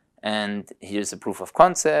 and here's a proof of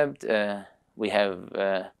concept. We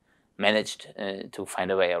have managed to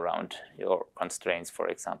find a way around your constraints, for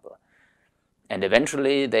example. And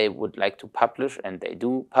eventually they would like to publish, and they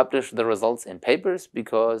do publish the results in papers,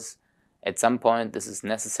 because at some point this is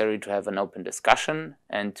necessary to have an open discussion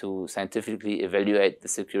and to scientifically evaluate the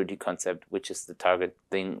security concept, which is the target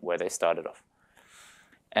thing where they started off.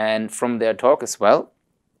 And from their talk as well,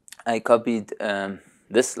 I copied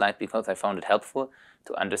this slide because I found it helpful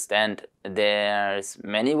to understand there's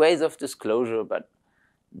many ways of disclosure, but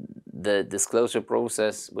the disclosure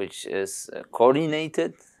process, which is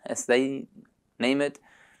coordinated, as they name it,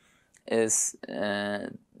 is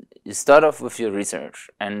you start off with your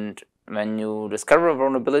research, and when you discover a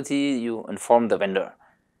vulnerability, you inform the vendor.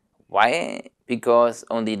 Why? Because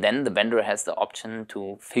only then the vendor has the option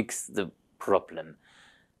to fix the problem.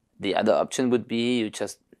 The other option would be you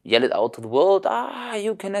just yell it out to the world,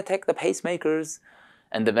 you can attack the pacemakers,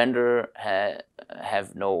 and the vendor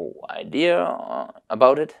have no idea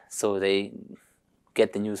about it, so they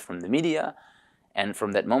get the news from the media, and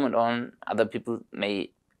from that moment on, other people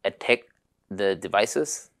may attack the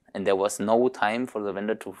devices, and there was no time for the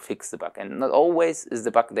vendor to fix the bug. And not always is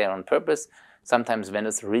the bug there on purpose. Sometimes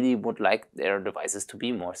vendors really would like their devices to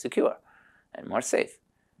be more secure and more safe.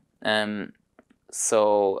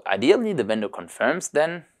 So ideally, the vendor confirms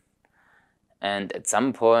then, and at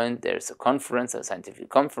some point there's a conference, a scientific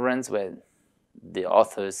conference, where the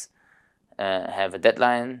authors have a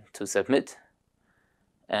deadline to submit,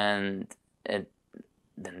 and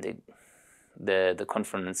then the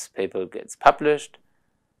conference paper gets published.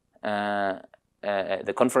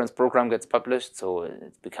 The conference program gets published, so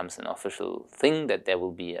it becomes an official thing that there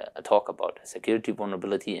will be a talk about a security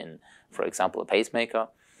vulnerability in, for example, a pacemaker.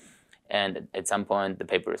 And at some point the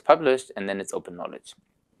paper is published, and then it's open knowledge.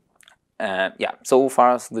 So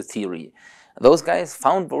far as the theory. Those guys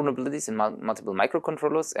found vulnerabilities in multiple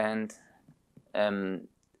microcontrollers, and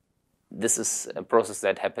this is a process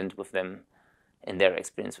that happened with them in their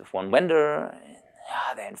experience with one vendor.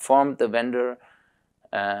 They informed the vendor.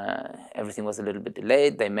 Everything was a little bit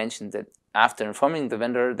delayed. They mentioned that after informing the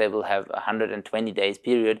vendor, they will have a 120 days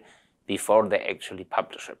period before they actually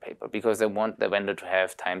publish a paper, because they want the vendor to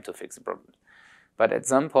have time to fix the problem. But at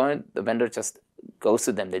some point, the vendor just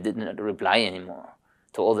ghosted them. They didn't reply anymore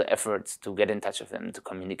to all the efforts to get in touch with them, to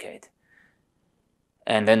communicate.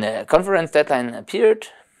 And then the conference deadline appeared,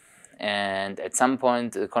 and at some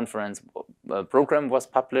point the conference program was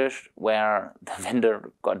published, where the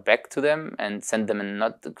vendor got back to them and sent them a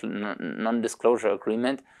non-disclosure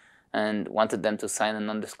agreement and wanted them to sign a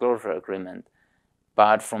non-disclosure agreement.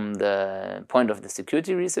 But from the point of the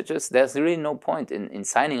security researchers, there's really no point in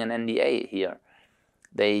signing an NDA here.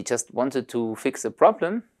 They just wanted to fix a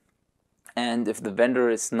problem, and if the vendor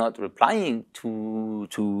is not replying to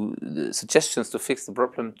the suggestions to fix the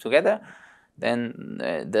problem together, then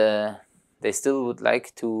they still would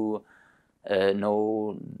like to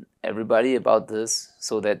know everybody about this,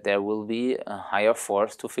 so that there will be a higher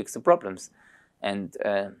force to fix the problems. And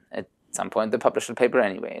at some point they published a paper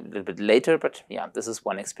anyway, a little bit later, but yeah, this is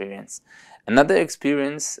one experience. Another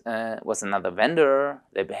experience was another vendor.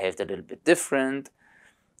 They behaved a little bit different.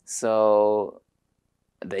 So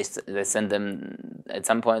they sent them, at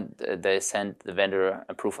some point they sent the vendor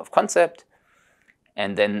a proof of concept,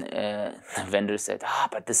 and then the vendor said,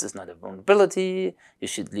 but this is not a vulnerability, you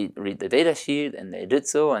should read the datasheet. And they did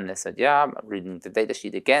so, and they said, yeah, I'm reading the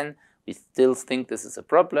datasheet again. We still think this is a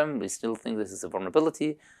problem. We still think this is a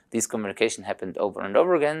vulnerability. This communication happened over and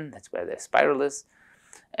over again. That's where their spiral is.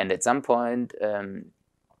 And at some point,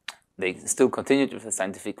 they still continued with the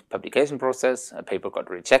scientific publication process. A paper got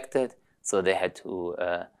rejected. So they had to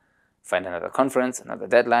find another conference, another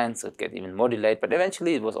deadline, so it get even more delayed. But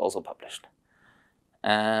eventually it was also published.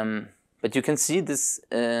 But you can see this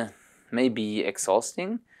may be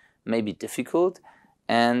exhausting, may be difficult,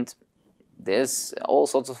 and there's all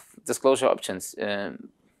sorts of disclosure options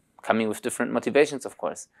coming with different motivations, of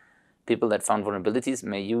course. People that found vulnerabilities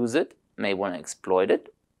may use it, may want to exploit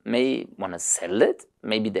it, may want to sell it.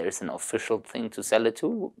 Maybe there is an official thing to sell it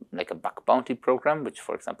to, like a bug bounty program, which,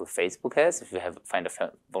 for example, Facebook has. If you find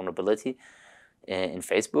a vulnerability in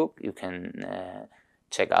Facebook, you can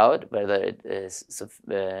check out whether it is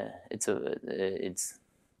it's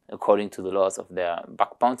according to the laws of their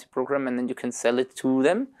bug bounty program, and then you can sell it to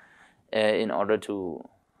them in order to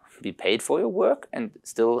be paid for your work and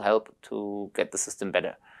still help to get the system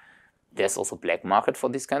better. There's also black market for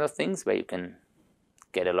these kind of things, where you can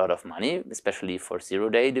get a lot of money, especially for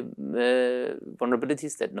zero-day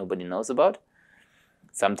vulnerabilities that nobody knows about.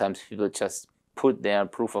 Sometimes people just put their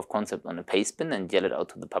proof of concept on a pastebin and yell it out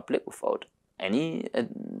to the public without any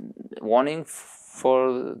warning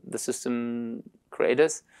for the system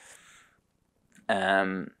creators.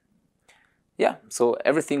 Yeah, so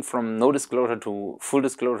everything from no disclosure to full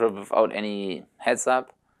disclosure without any heads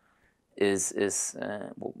up is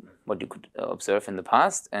what you could observe in the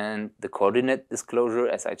past. And the coordinate disclosure,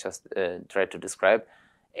 as I just tried to describe,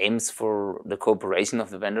 aims for the cooperation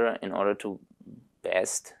of the vendor in order to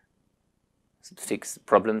best fix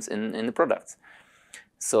problems in the products.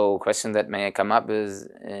 So a question that may come up is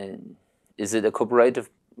it a cooperative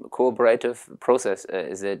process?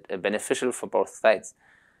 Is it beneficial for both sides?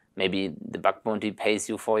 Maybe the bug bounty pays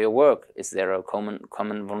you for your work. Is there a common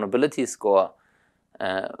vulnerability score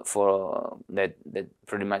for that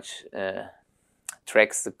pretty much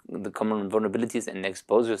tracks the common vulnerabilities and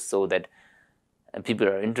exposures, so that people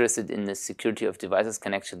who are interested in the security of devices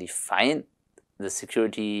can actually find the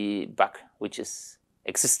security bug which is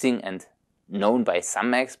existing and known by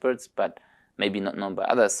some experts, but maybe not known by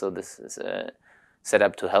others. So this is set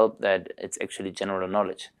up to help that it's actually general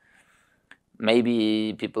knowledge.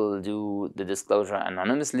 Maybe people do the disclosure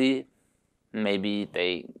anonymously. Maybe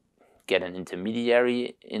they get an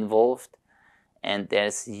intermediary involved. And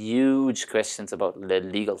there's huge questions about the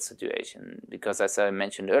legal situation, because as I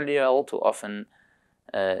mentioned earlier, all too often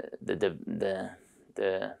the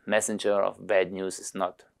messenger of bad news is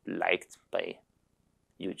not liked by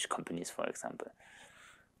huge companies, for example.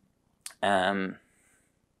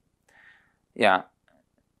 Yeah,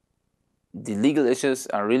 the legal issues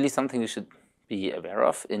are really something you should be aware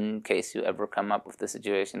of in case you ever come up with the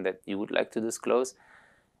situation that you would like to disclose.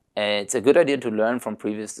 It's a good idea to learn from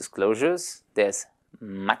previous disclosures. There's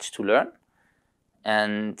much to learn,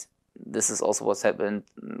 and this is also what's happened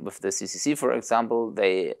with the CCC, for example.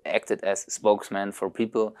 They acted as spokesman for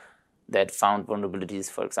people that found vulnerabilities,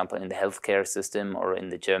 for example, in the healthcare system or in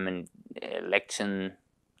the German election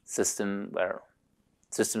system, where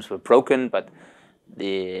systems were broken, but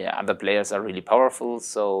the other players are really powerful,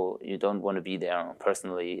 so you don't want to be there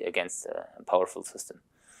personally against a powerful system.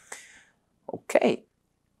 Okay,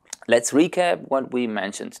 let's recap what we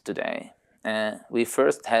mentioned today. We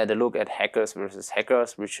first had a look at hackers versus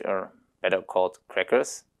hackers, which are better called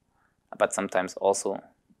crackers, but sometimes also,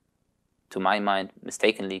 to my mind,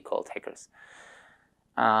 mistakenly called hackers.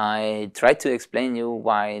 I tried to explain you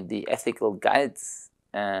why the ethical guides,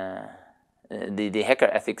 the hacker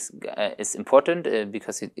ethics is important,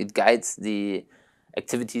 because it guides the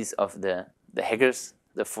activities of the hackers,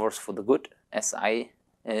 the force for the good, as I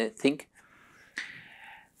think.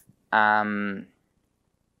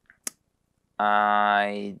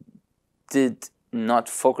 I did not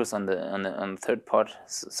focus on the third part.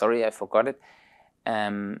 Sorry, I forgot it.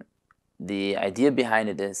 The idea behind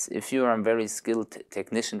it is, if you are a very skilled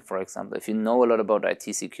technician, for example, if you know a lot about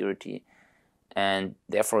IT security, and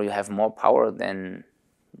therefore you have more power than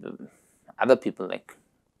other people, like,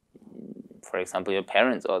 for example, your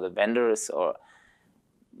parents or the vendors or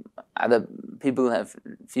other people have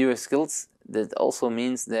fewer skills, that also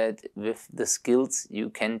means that with the skills you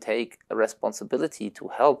can take a responsibility to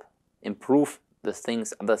help improve the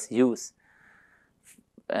things others use.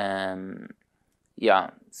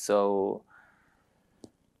 Yeah, so,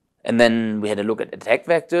 and then we had a look at attack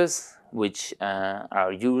vectors, which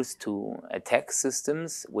are used to attack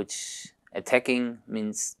systems, which attacking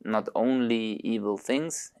means not only evil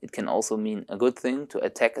things, it can also mean a good thing, to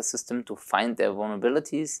attack a system to find their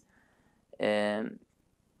vulnerabilities.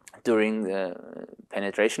 During the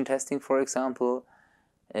penetration testing, for example,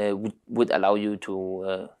 would allow you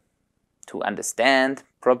to understand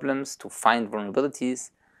problems, to find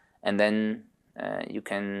vulnerabilities, and then you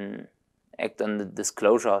can act on the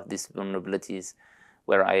disclosure of these vulnerabilities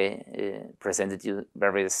where I presented you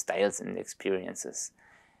various styles and experiences.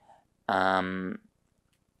 Of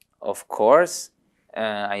course,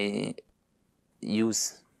 I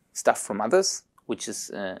use stuff from others, which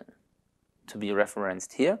is to be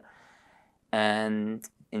referenced here. And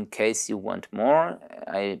in case you want more,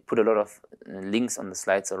 I put a lot of links on the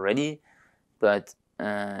slides already, but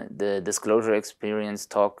the disclosure experience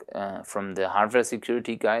talk from the hardware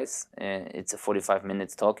security guys, it's a 45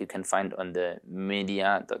 minutes talk you can find on the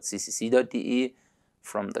media.ccc.de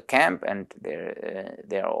from the camp, and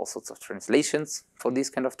there are all sorts of translations for these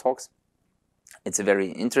kind of talks. It's a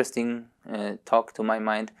very interesting talk to my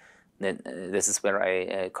mind. This is where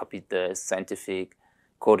I copied the scientific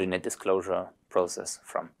coordinate disclosure process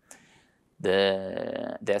from.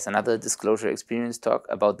 There's another disclosure experience talk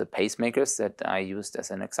about the pacemakers that I used as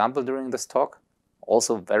an example during this talk.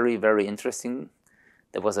 Also very, very interesting.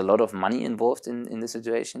 There was a lot of money involved in the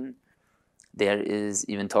situation. There is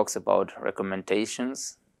even talks about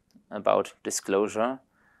recommendations about disclosure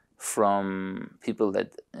from people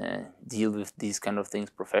that deal with these kind of things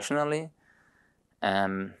professionally.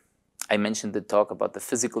 I mentioned the talk about the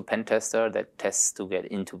physical pen tester that tests to get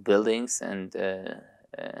into buildings, and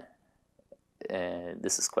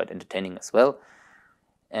this is quite entertaining as well.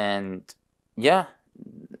 And yeah,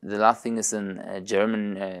 the last thing is a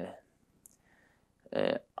German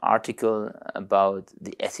article about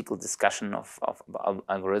the ethical discussion of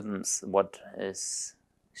algorithms, what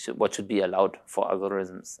should be allowed for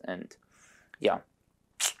algorithms. And yeah,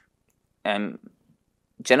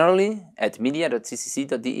 generally at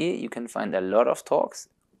media.ccc.de you can find a lot of talks,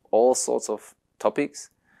 all sorts of topics.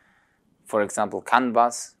 For example, CAN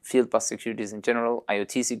bus, field bus securities in general,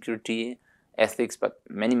 IoT security, ethics, but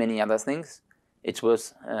many, many other things. It's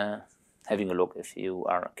worth having a look if you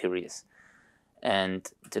are curious. And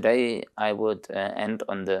today I would end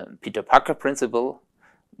on the Peter Parker principle,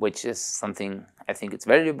 which is something I think it's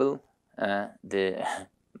valuable.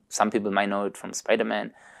 Some people might know it from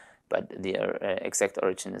Spider-Man, but their exact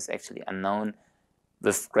origin is actually unknown.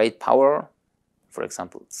 With great power, for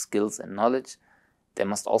example, skills and knowledge, there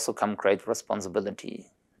must also come great responsibility.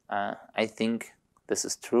 I think this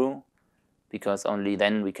is true, because only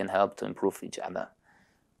then we can help to improve each other.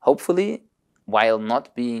 Hopefully, while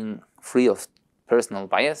not being free of personal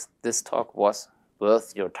bias, this talk was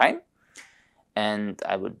worth your time. And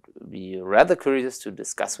I would be rather curious to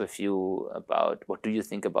discuss with you about what do you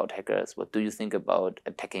think about hackers, what do you think about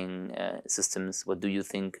attacking systems, what do you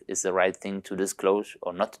think is the right thing to disclose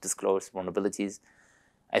or not to disclose vulnerabilities.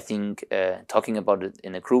 I think talking about it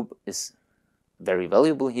in a group is very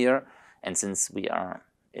valuable here. And since we are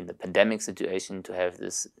in the pandemic situation, to have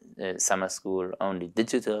this summer school only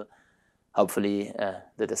digital, hopefully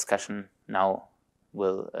the discussion now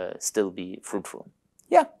will still be fruitful.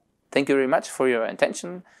 Yeah, thank you very much for your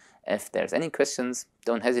attention. If there's any questions,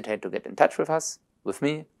 don't hesitate to get in touch with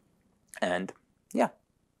me. And yeah,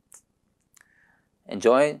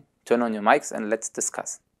 enjoy, turn on your mics, and let's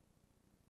discuss.